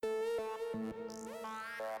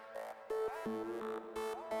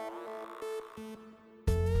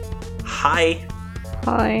Hi.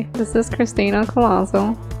 Hi, this is Christina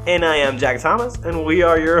Colazo. And I am Jack Thomas, and we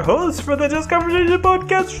are your hosts for the Just Conversation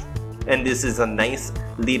podcast. And this is a nice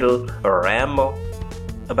little ramble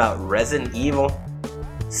about Resident Evil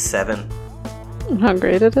 7. How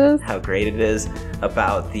great it is. How great it is,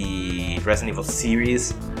 about the Resident Evil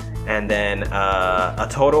series. And then a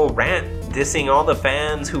total rant dissing all the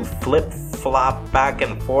fans who flip-flop back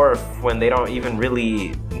and forth when they don't even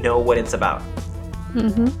really know what it's about.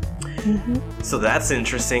 So that's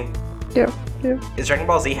interesting. Yep. Is Dragon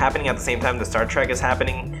Ball Z happening at the same time that Star Trek is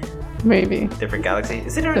happening? Maybe. Different galaxy?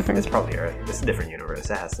 Is it Earth? Different. It's probably Earth. It's a different universe.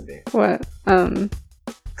 It has to be. What?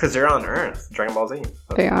 Because they're on Earth. Dragon Ball Z.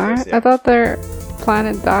 They are? Yeah. I thought their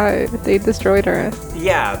planet died. They destroyed Earth.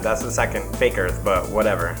 Yeah, that's the second fake Earth, but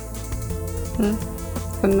whatever.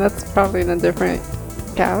 And that's probably in a different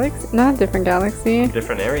galaxy? Not a different galaxy.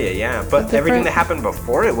 Different area, yeah. But everything that happened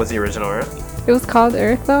before it was the original Earth. It was called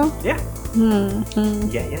Earth, though? Yeah.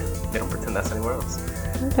 Yeah. They don't pretend that's anywhere else.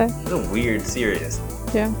 Okay. It's a weird series.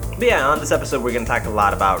 Yeah. But yeah, on this episode, we're going to talk a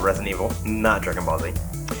lot about Resident Evil, not Dragon Ball Z.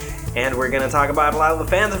 And we're going to talk about a lot of the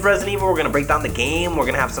fans of Resident Evil. We're going to break down the game. We're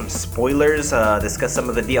going to have some spoilers, discuss some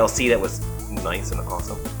of the DLC that was nice and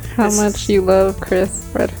awesome. How much you love Chris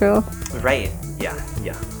Redfield. Right. Yeah.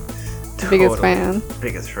 Biggest fan.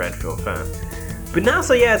 Biggest Redfield fan. But now,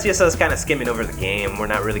 so yeah, it's just us kind of skimming over the game. We're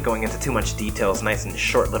not really going into too much details. Nice and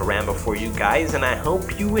short little ramble for you guys, and I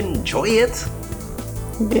hope you enjoy it.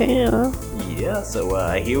 Yeah, so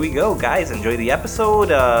here we go, guys. Enjoy the episode.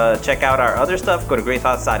 Check out our other stuff. Go to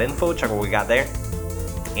greatthoughts.info. Check what we got there.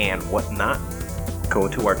 And whatnot. Go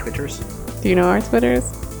to our Twitters. Do you know our Twitters?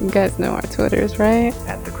 You guys know our Twitters, right?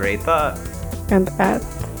 At The Great Thought. And at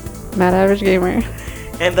Mad Average Gamer.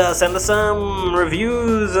 And send us some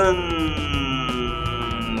reviews and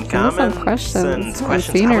comments questions. and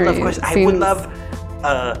questions. I would love questions. I would love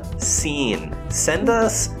a scene. Send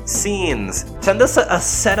us scenes. Send us a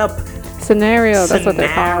setup scenario. That's what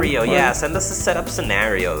they're called. Yeah, send us a setup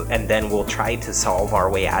scenario, and then we'll try to solve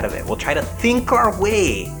our way out of it. We'll try to think our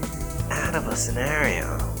way out of a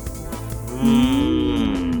scenario.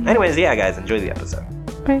 Anyways, yeah, guys, enjoy the episode.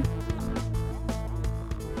 Bye.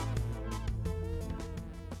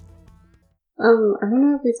 I don't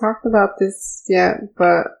know if we talked about this yet,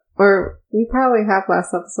 or we probably have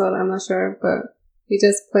last episode, I'm not sure, but we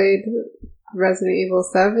just played Resident Evil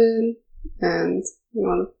 7, and you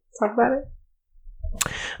want to talk about it?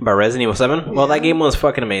 About Resident Evil 7? Yeah. Well, that game was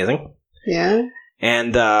fucking amazing. Yeah.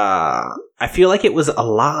 And I feel like it was a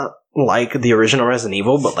lot like the original Resident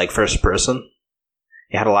Evil, but like first person.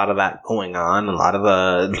 You had a lot of that going on, a lot of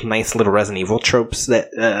the nice little Resident Evil tropes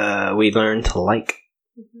that we learned to like.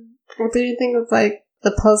 What do you think of, like,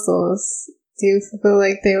 the puzzles? Do you feel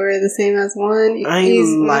like they were the same as one?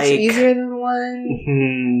 Much easier than one?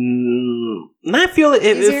 I feel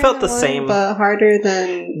it felt the same. But harder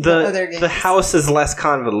than the other games. The house is less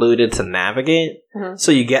convoluted to navigate,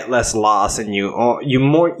 so you get less lost, and you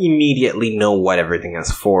more immediately know what everything is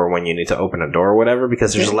for when you need to open a door or whatever,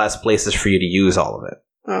 because there's less places for you to use all of it.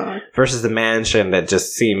 Versus the mansion that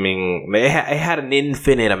just it had an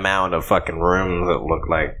infinite amount of fucking rooms that looked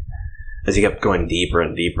like, as you kept going deeper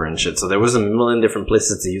and deeper and shit. So there was a million different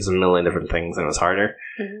places to use a million different things, and it was harder.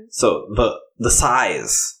 So the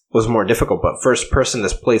size was more difficult, but first person,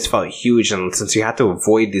 this place felt huge, and since you had to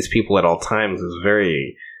avoid these people at all times, it was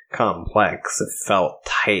very complex. It felt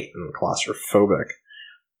tight and claustrophobic.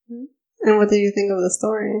 And what do you think of the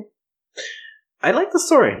story? I like the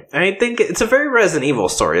story. I think it's a very Resident Evil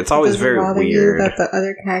story. It's always very weird. You that the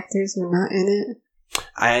other characters were not in it?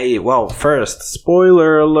 First,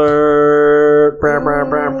 spoiler alert.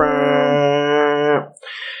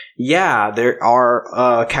 Yeah, there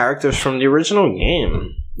are characters from the original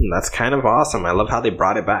game. That's kind of awesome. I love how they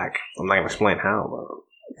brought it back. I'm not going to explain how, but...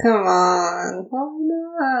 Come on. Why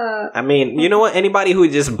not? I mean, you know what? Anybody who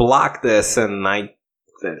just blocked this, and I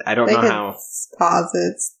don't know how... pause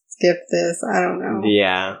it, skip this, I don't know.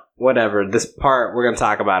 Yeah, whatever. This part, we're going to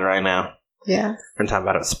talk about it right now. Yeah. We're going to talk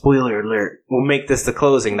about it. Spoiler alert. We'll make this the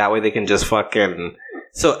closing. That way they can just fucking...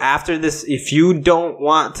 So after this, if you don't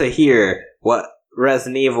want to hear what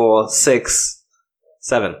Resident Evil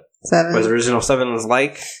 7 what original 7 was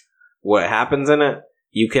like, what happens in it,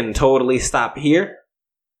 you can totally stop here.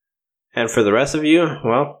 And for the rest of you,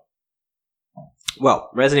 well,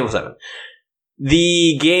 Resident Evil 7.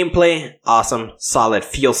 The gameplay, awesome, solid,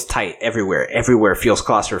 feels tight everywhere. Everywhere feels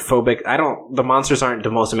claustrophobic. The monsters aren't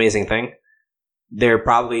the most amazing thing. They're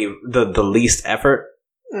probably the least effort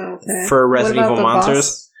for Resident Evil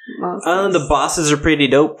monsters. The bosses are pretty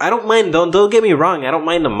dope. I don't mind, don't get me wrong, I don't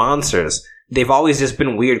mind the monsters. They've always just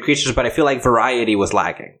been weird creatures, but I feel like variety was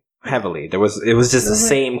lacking. heavily. It was just the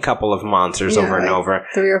same couple of monsters over and over.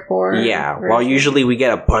 3 or 4. Yeah, while usually we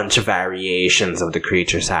get a bunch of variations of the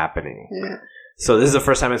creatures happening. Yeah. So this is the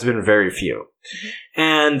first time it's been very few.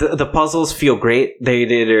 And the puzzles feel great.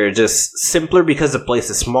 They're just simpler because the place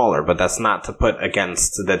is smaller, but that's not to put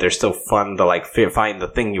against that they're still fun to like find the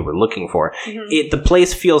thing you were looking for.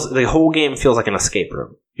 The whole game feels like an escape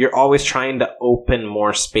room. You're always trying to open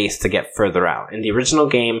more space to get further out. In the original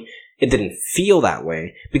game, it didn't feel that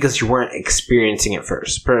way because you weren't experiencing it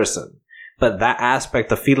first person. But that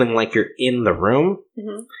aspect of feeling like you're in the room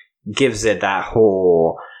gives it that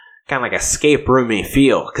whole kind of like escape roomy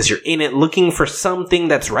feel because you're in it looking for something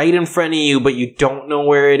that's right in front of you, but you don't know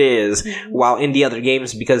where it is. While in the other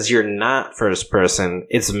games, because you're not first person,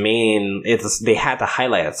 they had to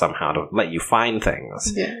highlight it somehow to let you find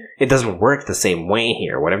things. Yeah. It doesn't work the same way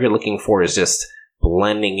here. Whatever you're looking for is just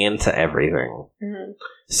blending into everything.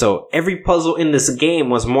 So every puzzle in this game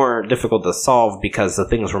was more difficult to solve because the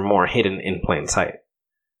things were more hidden in plain sight.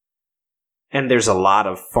 And there's a lot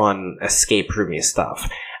of fun escape roomy stuff.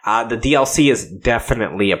 The DLC is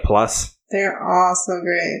definitely a plus. They're all so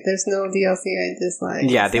great. There's no DLC I dislike.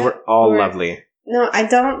 Yeah, they were all lovely. No, I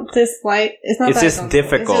don't dislike. It's just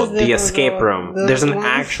difficult. It's just the escape room. There's an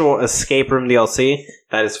actual escape room DLC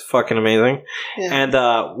that is fucking amazing. Yeah. And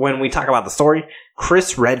when we talk about the story,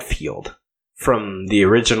 Chris Redfield from the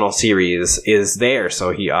original series is there. So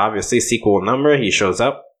he obviously sequel number. He shows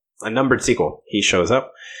up. A numbered sequel. He shows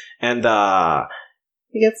up. And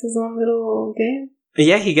he gets his own little game.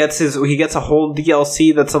 Yeah, he gets a whole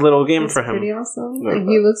DLC that's a little game for him. Pretty awesome. And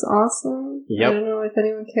he looks awesome. Yep. I don't know if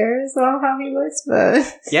anyone cares about how he looks,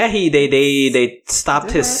 but yeah, they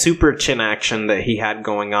stopped his super chin action that he had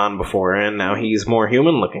going on before, and now he's more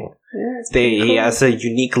human looking. Yeah, cool. He has a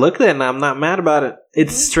unique look that, and I'm not mad about it.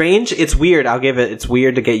 It's strange. It's weird. I'll give it. It's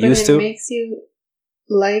weird to get used to. It makes you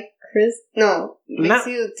like Chris. No, makes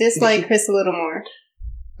you dislike Chris a little more.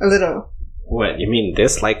 A little. What you mean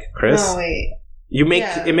dislike Chris? No, wait.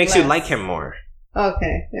 It makes you like him more.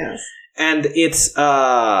 Okay, yes. And it's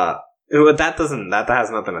that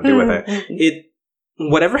has nothing to do with it.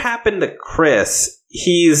 Whatever happened to Chris,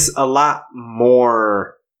 he's a lot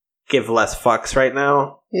more give less fucks right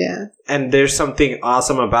now. Yeah. And there's something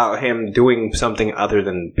awesome about him doing something other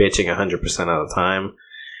than bitching 100% of the time.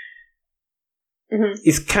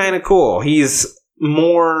 He's kind of cool. He's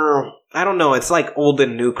more, I don't know, it's like old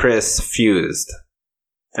and new Chris fused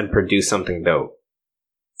and produced something dope.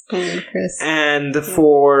 Chris. And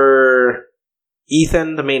for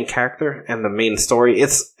Ethan, the main character and the main story,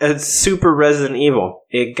 it's super Resident Evil.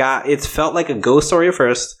 It felt like a ghost story at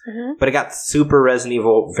first, but it got super Resident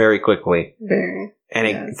Evil very quickly. Very. And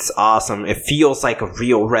it's awesome. It feels like a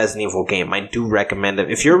real Resident Evil game. I do recommend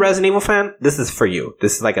it. If you're a Resident Evil fan, this is for you.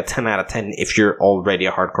 This is like a 10 out of 10 if you're already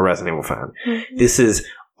a hardcore Resident Evil fan. This is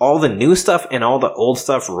all the new stuff and all the old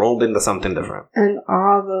stuff rolled into something different. And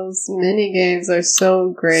all those mini games are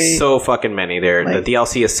so great. So fucking many. The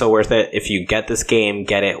DLC is so worth it. If you get this game,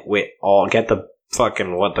 get the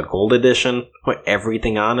fucking, the gold edition, put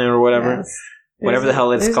everything on it or whatever. Yes. Whatever the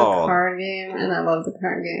hell it's called. It's a card game, and I love the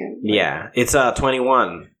card game. Yeah. It's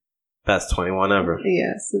 21. Best 21 ever.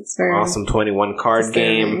 Yes, it's very awesome 21 card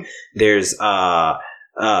game. There's,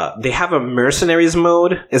 they have a mercenaries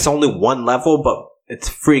mode. It's only one level, but it's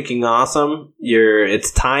freaking awesome. It's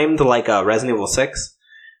timed like Resident Evil 6.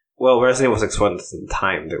 Well, Resident Evil 6 wasn't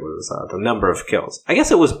timed. It was the number of kills. I guess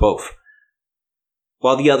it was both.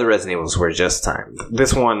 While the other Resident Evils were just timed.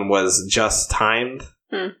 This one was just timed.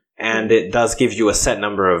 And it does give you a set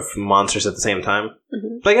number of monsters at the same time.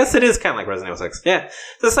 But I guess it is kind of like Resident Evil 6. Yeah.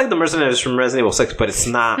 So it's like the mercenaries from Resident Evil 6, but it's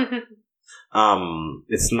not...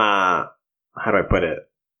 it's not... How do I put it?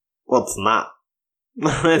 Well, it's not.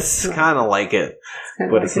 It's kind of like it,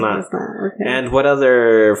 but it's not. Okay. And what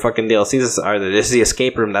other fucking DLCs are there? There's the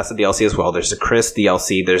escape room. That's the DLC as well. There's the Chris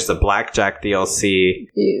DLC. There's the Blackjack DLC.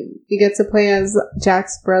 You get to play as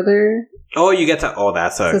Jack's brother. Oh, you get to... Oh,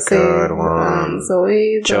 that's a good one.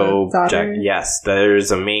 Zoe, Joe, daughter. Jack. Yes,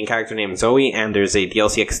 there's a main character named Zoe, and there's a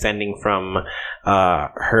DLC extending from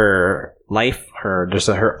her life.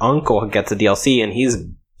 Her uncle gets a DLC, and he's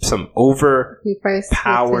some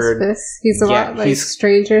overpowered. He's a lot like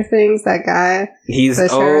Stranger Things. That guy. He's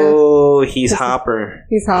Hopper. He's Hopper.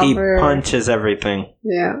 He punches everything.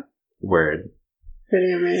 Yeah. Word.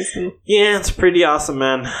 Pretty amazing. Yeah, it's pretty awesome,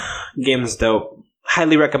 man. Game's dope.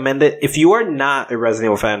 Highly recommend it. If you are not a Resident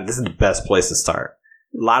Evil fan, this is the best place to start.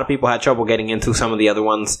 A lot of people had trouble getting into some of the other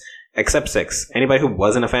ones, except 6. Anybody who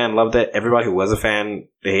wasn't a fan loved it. Everybody who was a fan,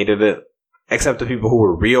 they hated it. Except the people who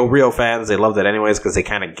were real fans, they loved it anyways because they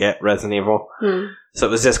kind of get Resident Evil. So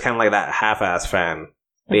it was just kind of like that half-ass fan.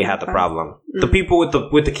 they had the problem. The people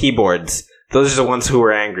with the keyboards, those are the ones who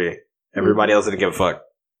were angry. Everybody else didn't give a fuck.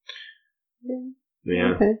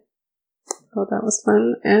 Yeah. Okay. Well, that was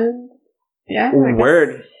fun. And yeah.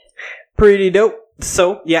 Word. Pretty dope.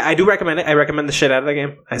 So, yeah, I do recommend it. I recommend the shit out of the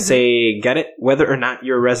game. I say get it, whether or not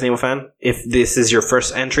you're a Resident Evil fan. If this is your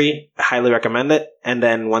first entry, I highly recommend it. And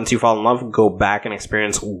then once you fall in love, go back and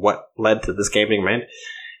experience what led to this game being made.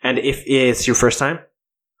 And if it's your first time,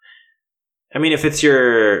 I mean, if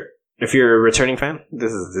you're a returning fan,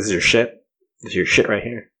 this is your shit. This is your shit right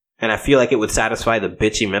here. And I feel like it would satisfy the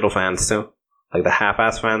bitchy middle fans too. Like the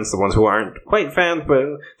half-ass fans, the ones who aren't quite fans, but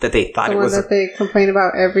that they thought it was... The ones that they complain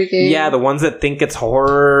about every game. Yeah, the ones that think it's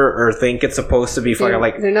horror or think it's supposed to be fucking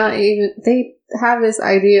like... They're not even... They have this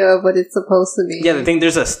idea of what it's supposed to be. Yeah, they think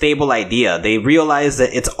there's a stable idea. They realize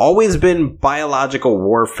that it's always been biological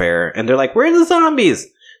warfare. And they're like, where are the zombies?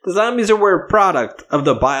 The zombies were a product of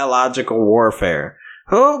the biological warfare.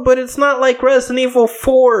 Oh, but it's not like Resident Evil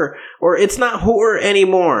 4, or it's not horror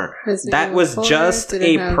anymore. That was just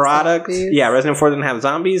a product. Yeah, Resident Evil 4 didn't have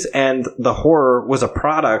zombies, and the horror was a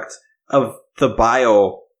product of the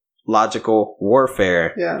biological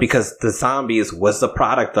warfare, because the zombies was the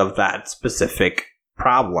product of that specific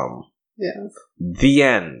problem. Yeah. The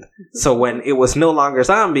end. So when it was no longer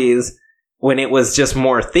zombies, when it was just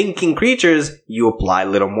more thinking creatures, you apply a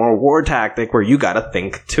little more war tactic where you gotta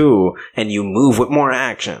think too, and you move with more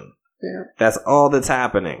action. Yeah. That's all that's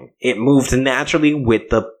happening. It moved naturally with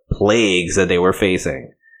the plagues that they were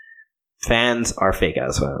facing. Fans are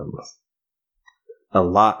fake-ass fans. A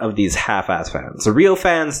lot of these half-ass fans. The real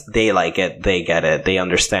fans, they like it, they get it, they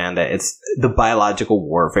understand it. It's the biological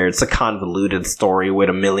warfare. It's a convoluted story with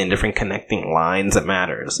a million different connecting lines that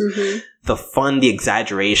matters. Mm-hmm. The fun, the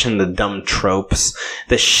exaggeration, the dumb tropes,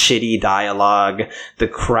 the shitty dialogue, the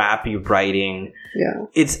crappy writing. Yeah.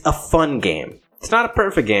 It's a fun game. It's not a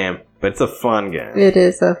perfect game, but it's a fun game. It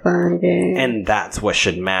is a fun game. And that's what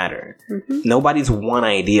should matter. Mm-hmm. Nobody's one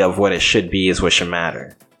idea of what it should be is what should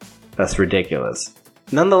matter. That's ridiculous.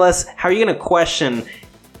 Nonetheless, how are you going to question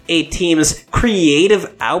a team's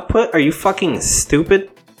creative output? Are you fucking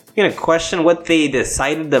stupid? You're going to question what they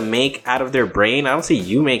decided to make out of their brain? I don't see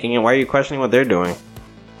you making it. Why are you questioning what they're doing?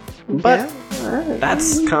 But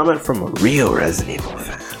that's comment from a real Resident Evil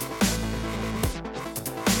fan.